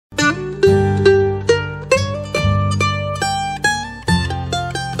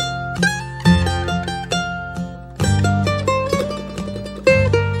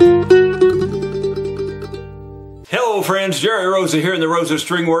friends, Jerry Rosa here in the Rosa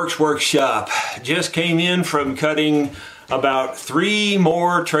String Works workshop. Just came in from cutting about 3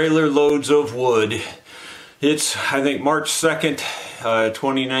 more trailer loads of wood. It's, I think, March 2nd,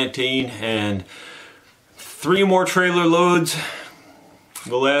 2019, and 3 more trailer loads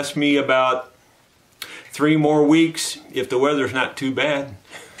will last me about 3 more weeks if the weather's not too bad.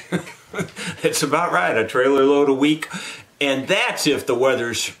 It's about right, a trailer load a week, and that's if the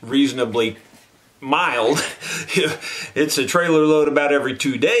weather's reasonably mild. It's a trailer load about every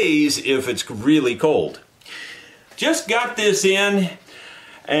 2 days if it's really cold. Just got this in,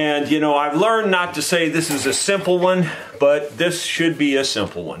 and you know, I've learned not to say this is a simple one, but this should be a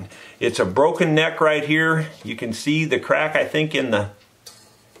simple one. It's a broken neck right here. You can see the crack, I think, in the,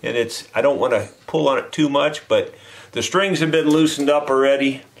 and it's, I don't want to pull on it too much, but the strings have been loosened up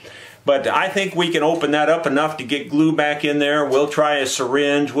already. But I think we can open that up enough to get glue back in there. We'll try a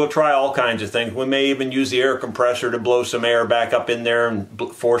syringe. We'll try all kinds of things. We may even use the air compressor to blow some air back up in there and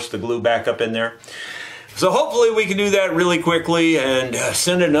force the glue back up in there. So hopefully we can do that really quickly and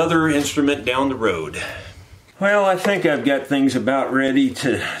send another instrument down the road. Well, I think I've got things about ready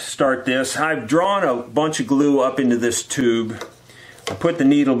to start this. I've drawn a bunch of glue up into this tube. I put the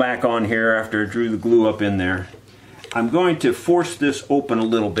needle back on here after I drew the glue up in there. I'm going to force this open a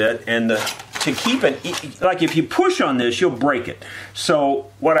little bit, and to keep it, like if you push on this, you'll break it.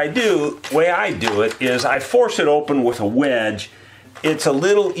 So what I do, the way I do it, is I force it open with a wedge. It's a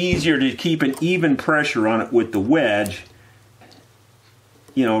little easier to keep an even pressure on it with the wedge,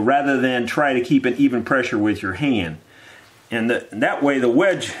 you know, rather than try to keep an even pressure with your hand. And that way the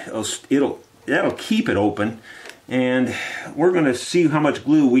wedge, that'll keep it open. And we're going to see how much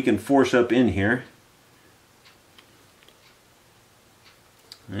glue we can force up in here.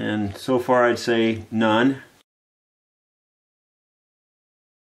 And so far I'd say none.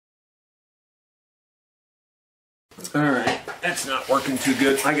 Alright, that's not working too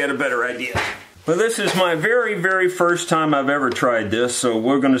good. I got a better idea. Well, this is my very first time I've ever tried this, so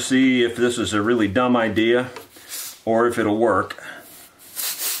we're going to see if this is a really dumb idea or if it'll work.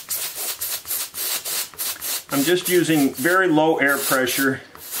 I'm just using very low air pressure,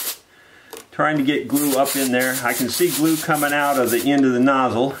 trying to get glue up in there. I can see glue coming out of the end of the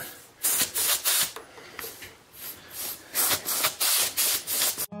nozzle.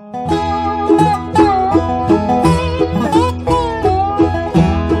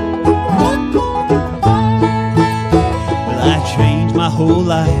 Well, I changed my whole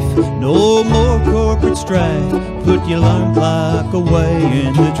life. No more corporate strife. Put your alarm clock away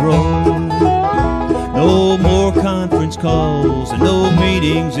in the drawer. No more conference calls, and no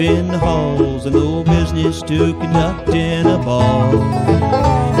meetings in the halls, and no business to conduct in a bar,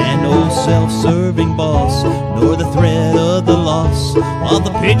 and no self-serving boss, nor the threat of the loss of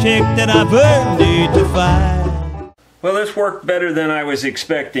the paycheck that I've earned 8 to 5. Well, this worked better than I was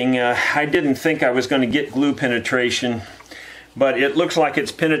expecting. I didn't think I was going to get glue penetration, but it looks like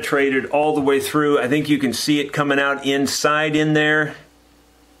it's penetrated all the way through. I think you can see it coming out inside in there.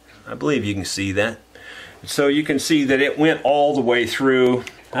 I believe you can see that. So you can see that it went all the way through.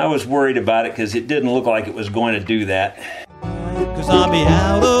 I was worried about it because it didn't look like it was going to do that. 'Cause I'll be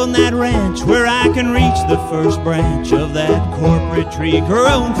out on that ranch where I can reach the first branch of that corporate tree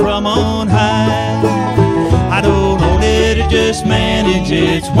grown from on high. I don't own it, I just manage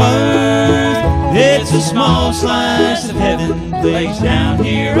its worth. It's a small slice of heaven placed down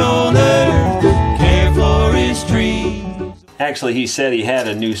here on earth. Care for his trees. Actually, he said he had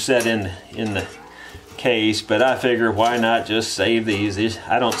a new set in the case, but I figure why not just save these.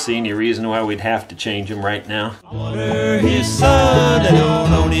 I don't see any reason why we'd have to change them right now. His son, I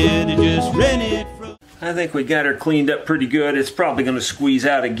don't own it, I just rent it from. I think we got her cleaned up pretty good. It's probably going to squeeze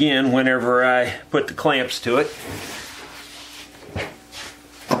out again whenever I put the clamps to it.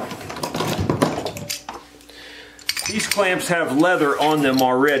 These clamps have leather on them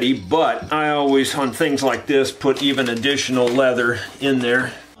already, but I always, on things like this, put even additional leather in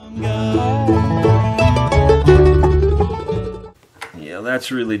there. Yeah,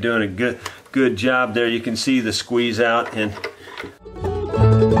 that's really doing a good job there. You can see the squeeze out, and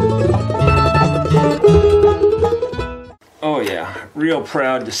oh yeah, real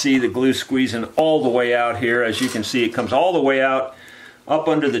proud to see the glue squeezing all the way out here. As you can see, it comes all the way out up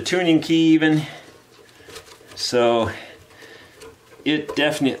under the tuning key even. So it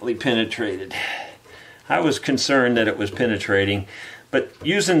definitely penetrated. I was concerned that it was penetrating, but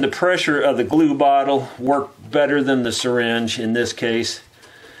using the pressure of the glue bottle worked better than the syringe in this case.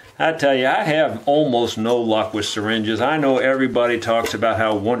 I tell you, I have almost no luck with syringes. I know everybody talks about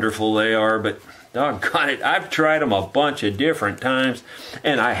how wonderful they are, but doggone it, I've tried them a bunch of different times,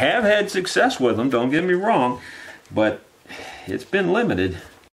 and I have had success with them, don't get me wrong, but it's been limited.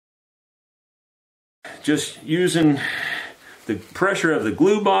 Just using the pressure of the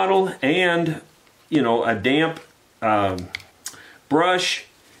glue bottle and, you know, a damp brush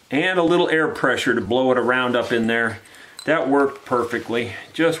and a little air pressure to blow it around up in there. That worked perfectly,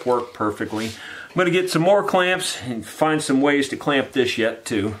 just worked perfectly. I'm going to get some more clamps and find some ways to clamp this yet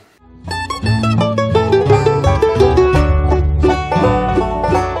too.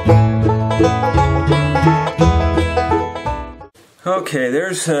 Okay,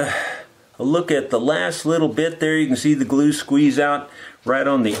 there's a look at the last little bit there. You can see the glue squeeze out right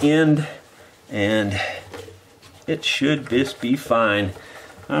on the end, and it should just be fine.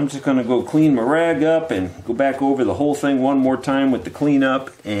 I'm just going to go clean my rag up and go back over the whole thing one more time with the cleanup,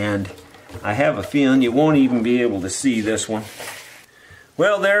 and I have a feeling you won't even be able to see this one.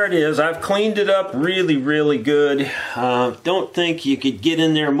 Well, there it is. I've cleaned it up really, really good. Don't think you could get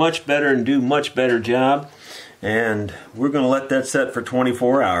in there much better and do much better job. And we're going to let that set for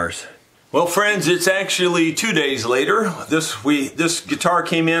 24 hours. Well, friends, it's actually 2 days later. This guitar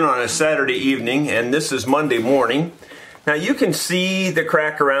came in on a Saturday evening, and this is Monday morning. Now you can see the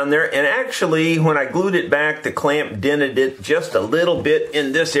crack around there, and actually when I glued it back, the clamp dented it just a little bit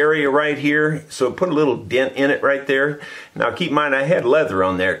in this area right here, so it put a little dent in it right there. Now keep in mind I had leather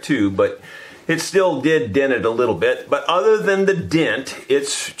on there too, but it still did dent it a little bit. But other than the dent,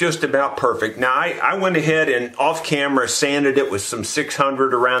 it's just about perfect. Now I went ahead and off camera sanded it with some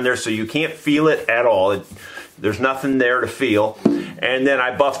 600 around there, so you can't feel it at all. There's nothing there to feel. And then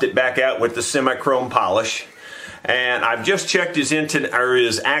I buffed it back out with the semi-chrome polish. And I've just checked his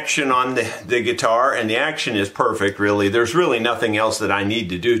action on the guitar, and the action is perfect, really. There's really nothing else that I need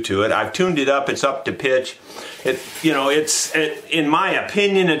to do to it. I've tuned it up, it's up to pitch. In my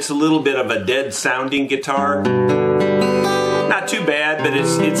opinion, it's a little bit of a dead sounding guitar. Not too bad, but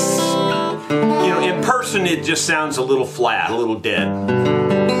it's you know, in person it just sounds a little flat, a little dead.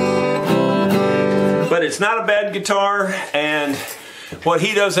 But it's not a bad guitar, and what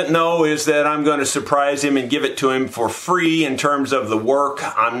he doesn't know is that I'm going to surprise him and give it to him for free in terms of the work.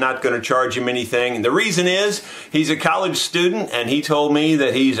 I'm not going to charge him anything. And the reason is he's a college student, and he told me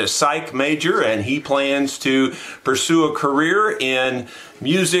that he's a psych major and he plans to pursue a career in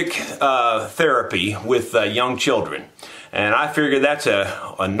music therapy with young children. And I figure that's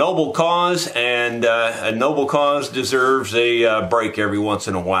a noble cause, and a noble cause deserves a break every once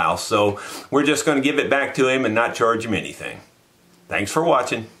in a while. So we're just going to give it back to him and not charge him anything. Thanks for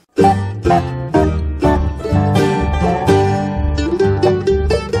watching.